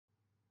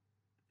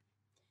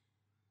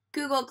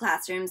Google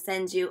Classroom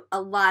sends you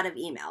a lot of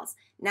emails.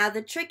 Now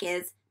the trick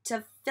is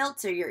to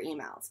filter your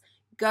emails.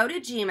 Go to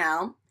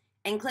Gmail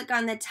and click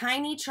on the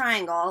tiny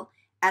triangle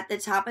at the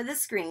top of the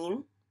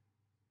screen,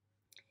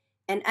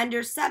 and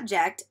under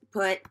Subject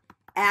put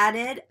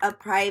added a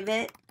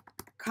private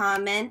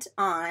comment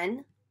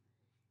on,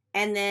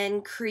 and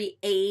then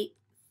create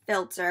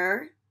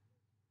filter.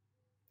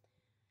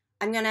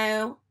 I'm going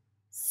to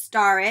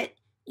star it.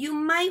 You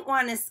might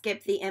want to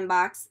skip the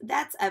inbox.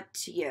 That's up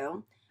to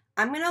you.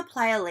 I'm going to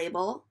apply a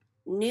label,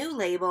 new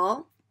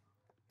label,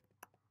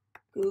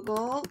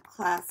 Google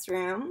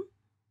Classroom,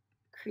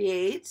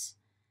 create,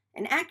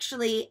 and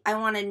actually I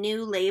want a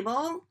new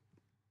label,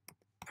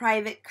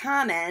 private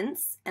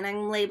comments, and I'm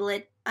going to label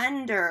it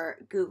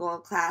under Google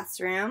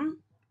Classroom,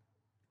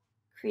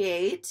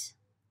 create.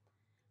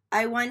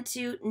 I want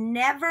to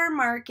never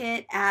mark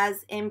it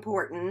as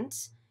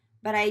important,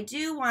 but I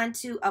do want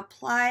to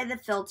apply the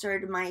filter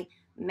to my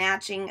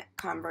matching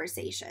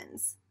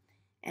conversations.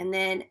 And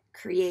then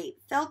create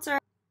filter.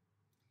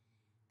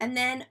 And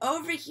then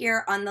over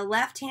here on the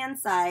left-hand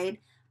side,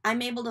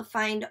 I'm able to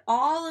find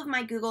all of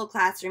my Google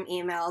Classroom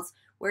emails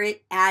where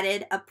it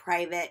added a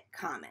private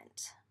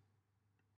comment.